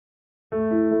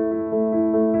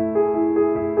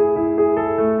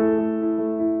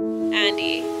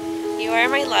are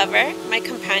my lover, my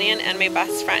companion, and my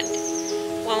best friend.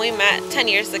 When we met 10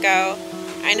 years ago,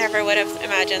 I never would have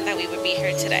imagined that we would be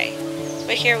here today.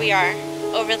 But here we are.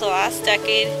 Over the last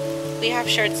decade, we have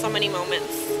shared so many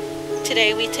moments.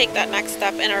 Today, we take that next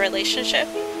step in our relationship,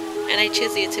 and I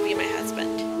choose you to be my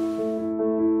husband.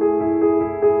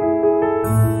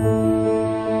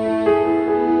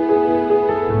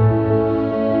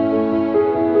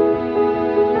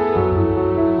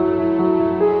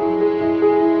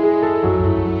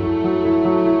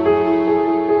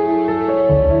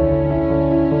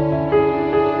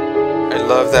 I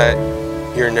love that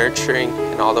you're nurturing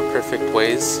in all the perfect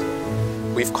ways.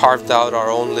 We've carved out our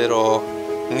own little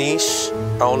niche,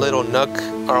 our own little nook,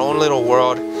 our own little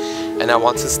world, and I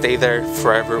want to stay there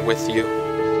forever with you.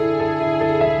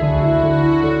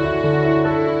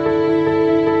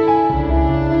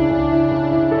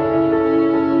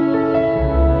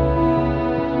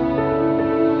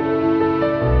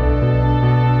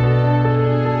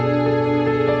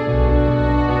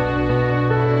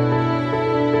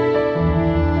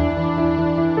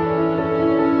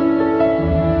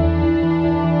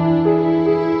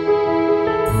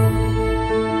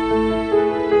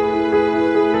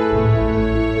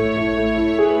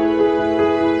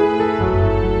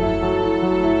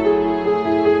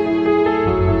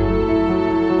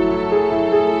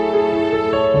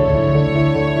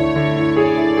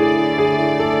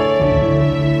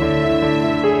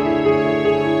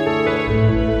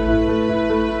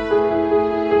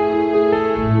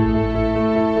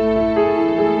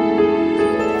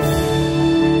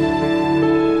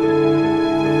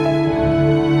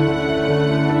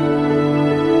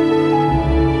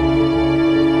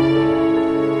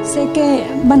 Sé que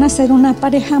van a ser una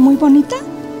pareja muy bonita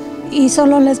y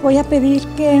solo les voy a pedir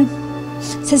que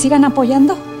se sigan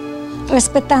apoyando,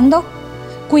 respetando,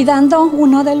 cuidando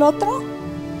uno del otro.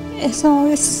 Eso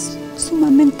es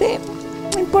sumamente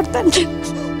importante.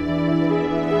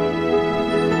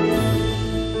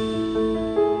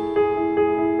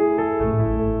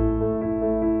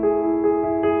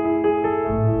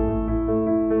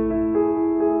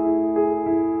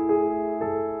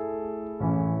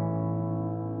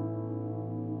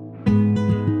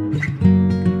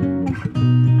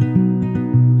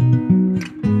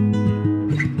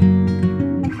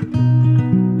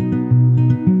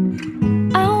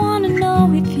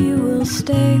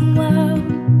 Stay well.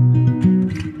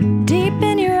 Deep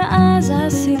in your eyes I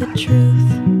see the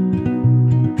truth.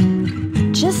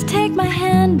 Just take my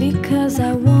hand because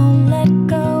I won't let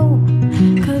go,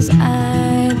 'cause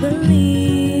I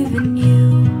believe in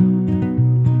you.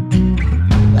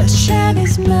 Let's share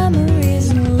these memories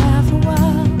and laugh a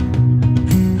while.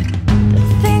 The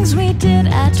things we did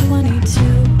at 22.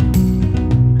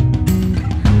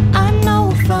 I know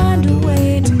we'll find a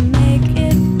way to make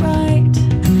it right,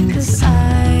 'cause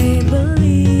I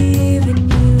believe in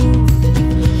you.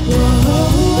 Whoa, whoa,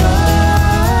 whoa,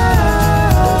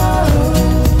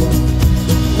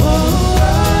 whoa,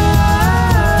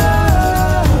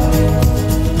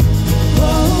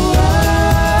 whoa.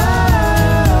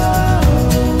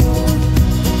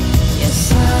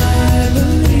 Yes, I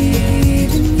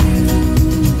believe in you.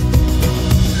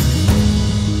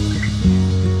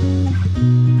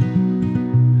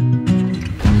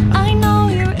 I know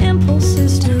your impulse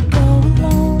is to go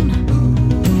alone,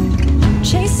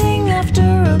 chasing after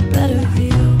a better view.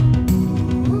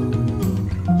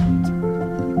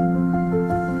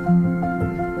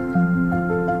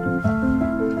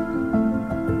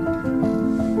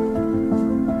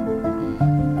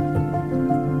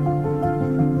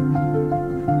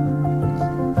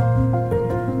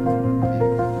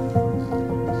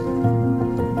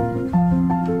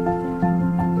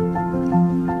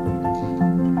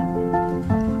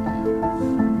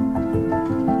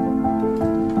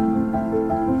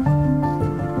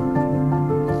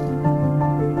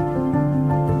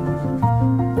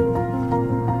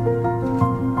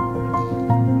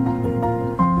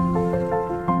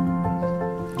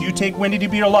 Do you take Wendy to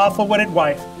be your lawful wedded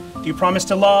wife? Do you promise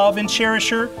to love and cherish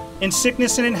her in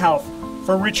sickness and in health,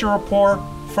 for richer or poor,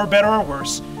 for better or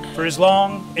worse, for as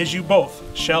long as you both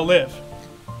shall live?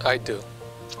 I do.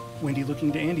 Wendy looking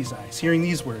into Andy's eyes, hearing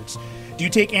these words. Do you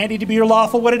take Andy to be your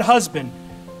lawful wedded husband?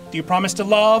 Do you promise to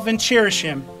love and cherish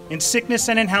him in sickness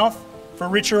and in health, for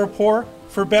richer or poor,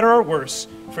 for better or worse,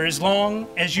 for as long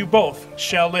as you both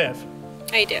shall live?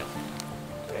 I do.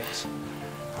 Thanks.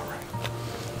 All right.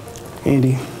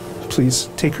 Andy, please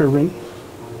take her ring,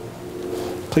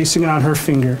 placing it on her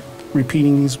finger,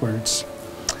 repeating these words.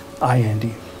 I,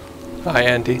 Andy. I,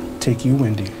 Andy. Take you,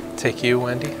 Wendy. Take you,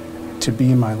 Wendy. To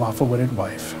be my lawful wedded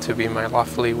wife. To be my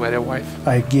lawfully wedded wife.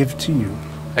 I give to you.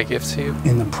 I give to you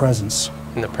in the presence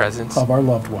in the presence of our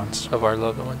loved ones, of our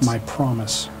loved ones, my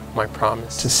promise my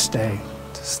promise to stay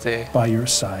by your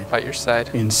side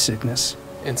in sickness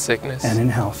in sickness and in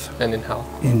health,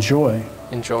 in joy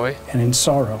and in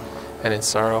sorrow,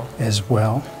 as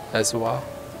well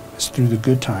as through the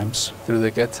good times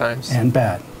and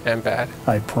bad.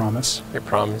 I promise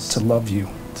to love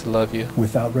you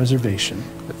without reservation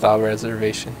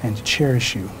and to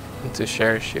cherish you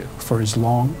for as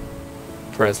long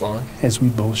as we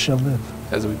both shall live.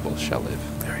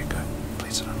 Very good.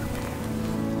 Please sit on your feet.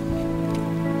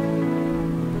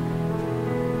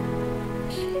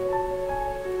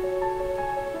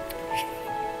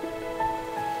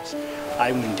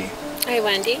 I, Wendy, I,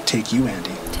 Wendy, take you,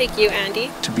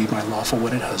 Andy, to be my lawful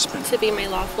wedded husband.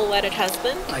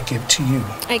 I give to you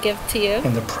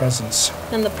in the presence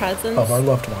of our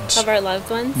loved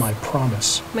ones my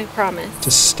promise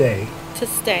to stay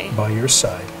by your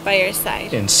side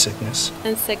in sickness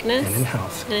and in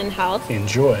health, in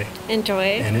joy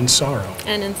and in sorrow,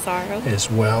 as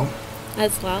well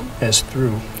as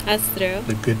through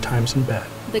the good times and bad.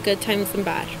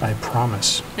 I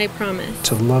promise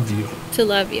to love you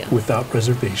without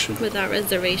reservation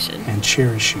and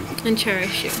cherish you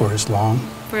for as long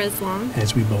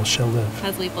as we both shall live.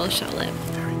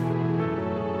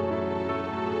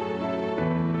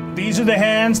 These are the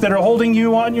hands that are holding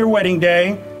you on your wedding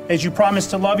day as you promise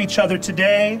to love each other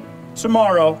today,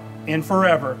 tomorrow, and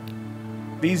forever.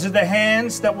 These are the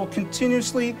hands that will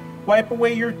continuously wipe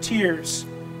away your tears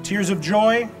of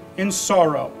joy and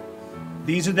sorrow.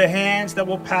 These are the hands that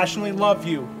will passionately love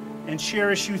you and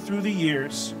cherish you through the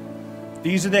years.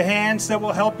 These are the hands that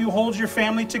will help you hold your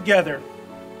family together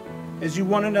as you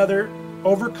one another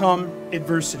overcome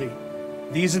adversity.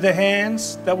 These are the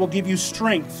hands that will give you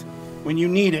strength when you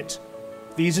need it.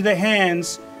 These are the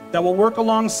hands that will work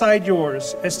alongside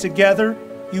yours as together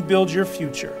you build your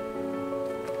future.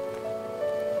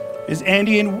 As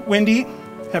Andy and Wendy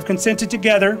have consented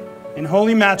together in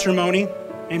holy matrimony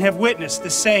and have witnessed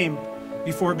the same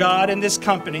before God and this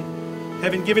company,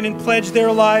 having given and pledged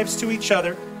their lives to each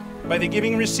other by the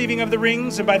giving and receiving of the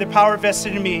rings and by the power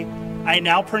vested in me, I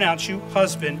now pronounce you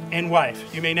husband and wife.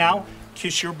 You may now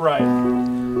kiss your bride.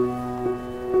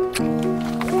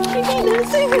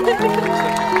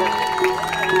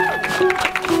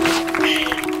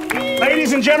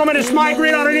 Ladies and gentlemen, it's my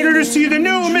great honor to introduce to you the new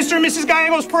Mr. and Mrs.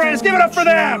 Gallegos Perez. Give it up for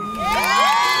them.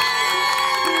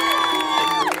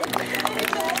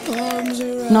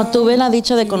 No tuve la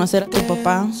dicha de conocer a tu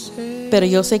papá, pero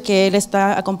yo sé que él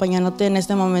está acompañándote en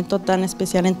este momento tan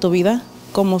especial en tu vida,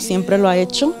 como siempre lo ha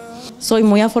hecho. Soy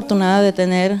muy afortunada de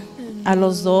tener a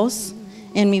los dos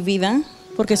en mi vida,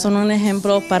 porque son un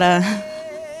ejemplo para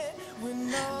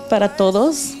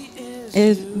todos.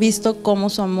 He visto cómo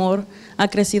su amor ha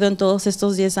crecido en todos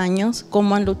estos 10 años,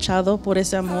 cómo han luchado por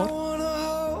ese amor.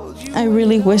 I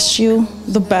really wish you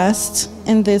the best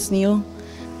in this new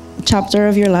chapter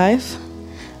of your life.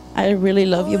 I really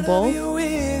love you both.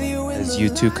 As you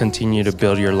two continue to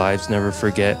build your lives, never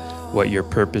forget what your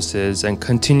purpose is and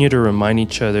continue to remind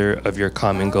each other of your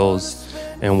common goals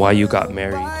and why you got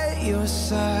married.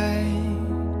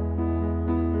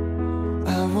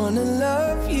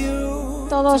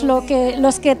 Todos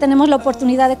los que tenemos la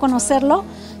oportunidad de conocerlo,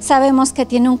 sabemos que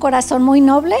tiene un corazón muy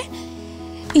noble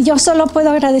y yo solo puedo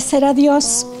agradecer a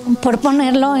Dios por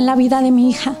ponerlo en la vida de mi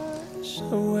hija.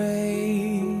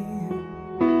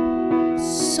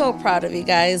 So proud of you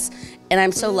guys, and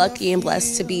I'm so lucky and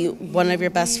blessed to be one of your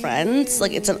best friends.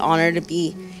 Like, it's an honor to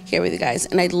be here with you guys,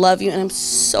 and I love you, and I'm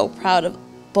so proud of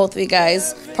both of you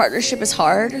guys. Partnership is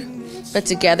hard, but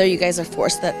together you guys are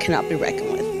force that cannot be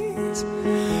reckoned with.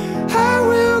 I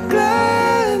will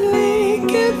gladly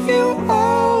give you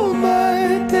all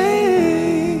my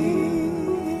days,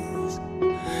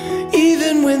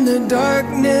 even when the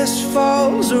darkness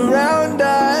falls around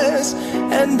us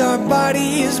and our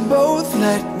bodies both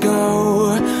let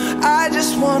go. I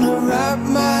just want to wrap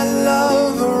my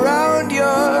love around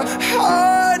your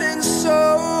heart and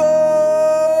soul.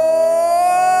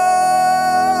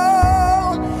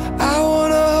 I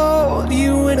want to hold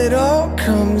you when it all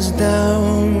comes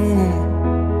down.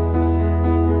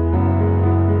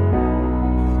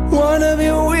 Wanna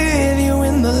be with you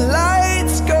when the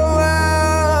lights go out.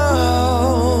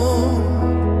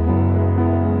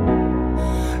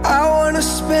 I wanna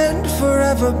spend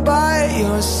forever by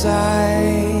your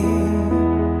side.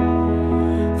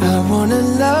 I wanna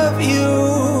love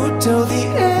you till the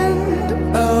end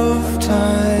of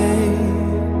time.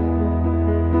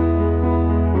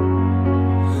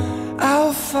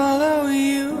 I'll follow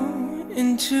you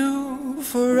into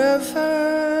forever.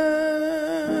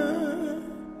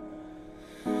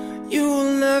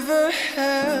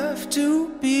 have to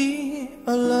be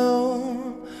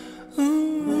alone.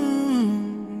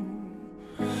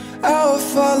 I'll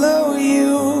follow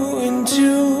you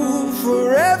into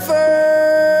forever.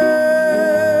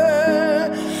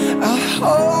 I'll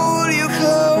hold you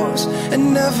close and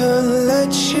never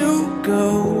let you go.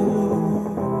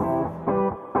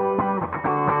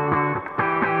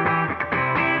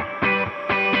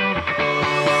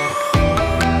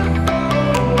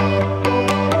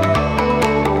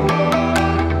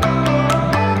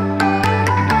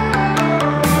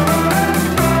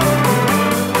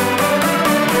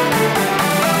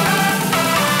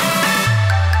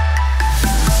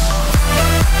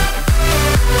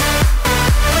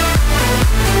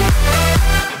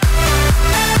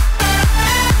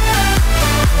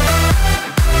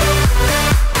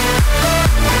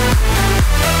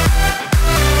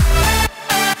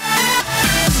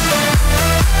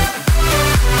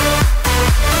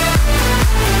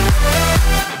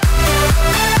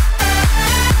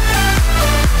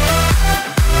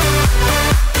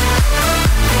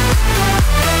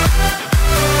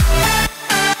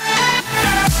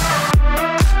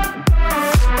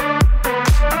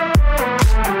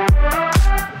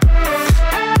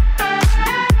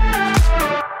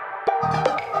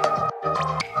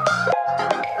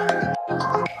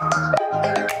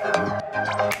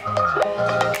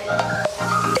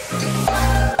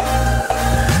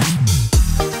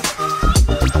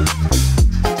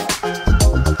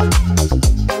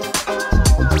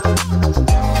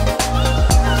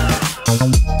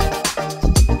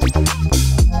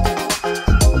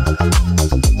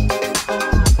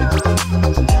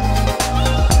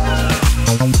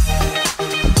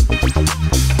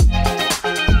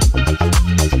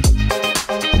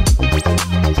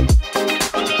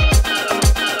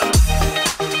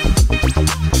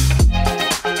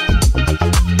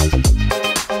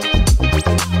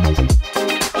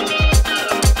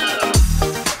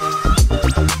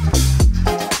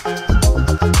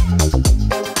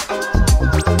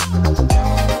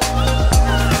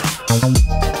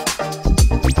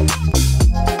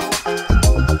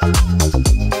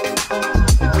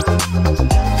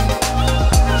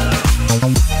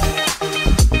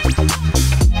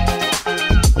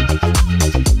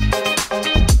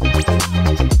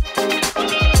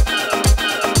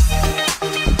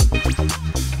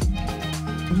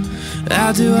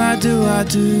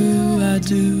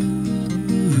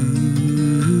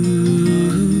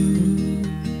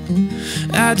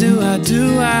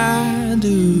 I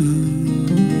do.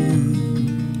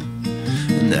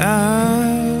 And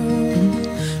I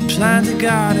plant a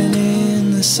garden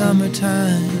in the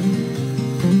summertime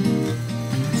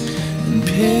and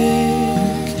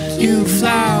pick you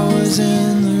flowers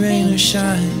in the rain or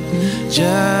shine,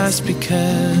 just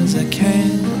because I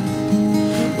can,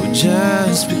 or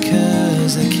just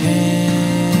because I can.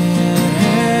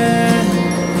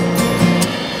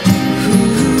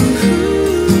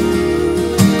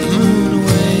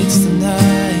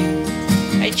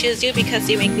 I choose you because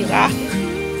you make me laugh.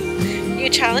 You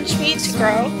challenge me to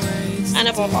grow, and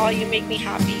above all, you make me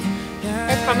happy.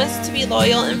 I promise to be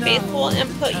loyal and faithful and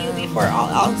put you before all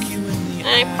else. And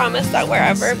I promise that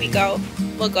wherever we go,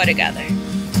 we'll go together.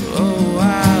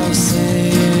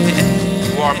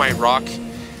 You are my rock,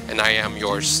 and I am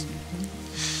yours.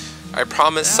 I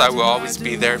promise I will always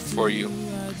be there for you,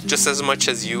 just as much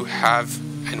as you have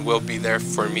and will be there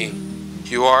for me.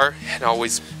 You are and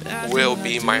always will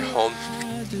be my home.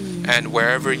 And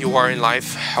wherever you are in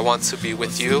life, I want to be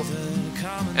with you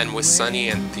and with Sunny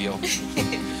and Theo.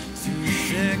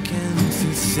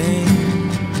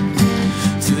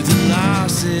 Through the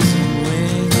losses and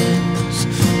wins,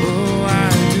 oh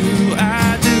I do.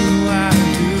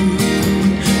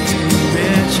 To the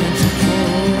rich and to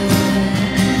poor,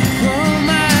 oh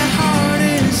my heart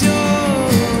is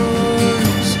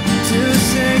yours. To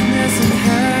sickness and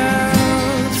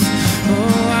health,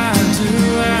 oh I do.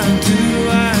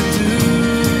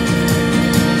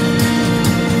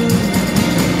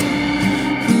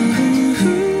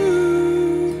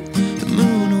 The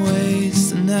moon awaits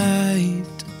the night.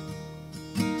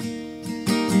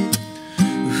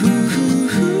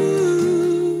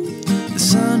 The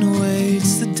sun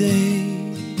awaits the day.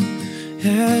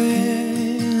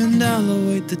 And I'll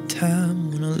await the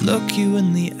time when I look you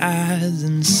in the eyes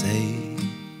and say,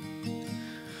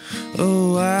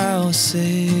 oh, I'll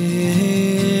say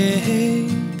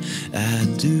I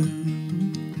do.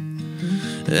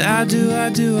 I do. I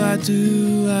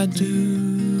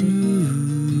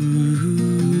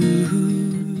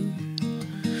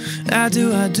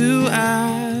do.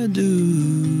 I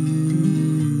do.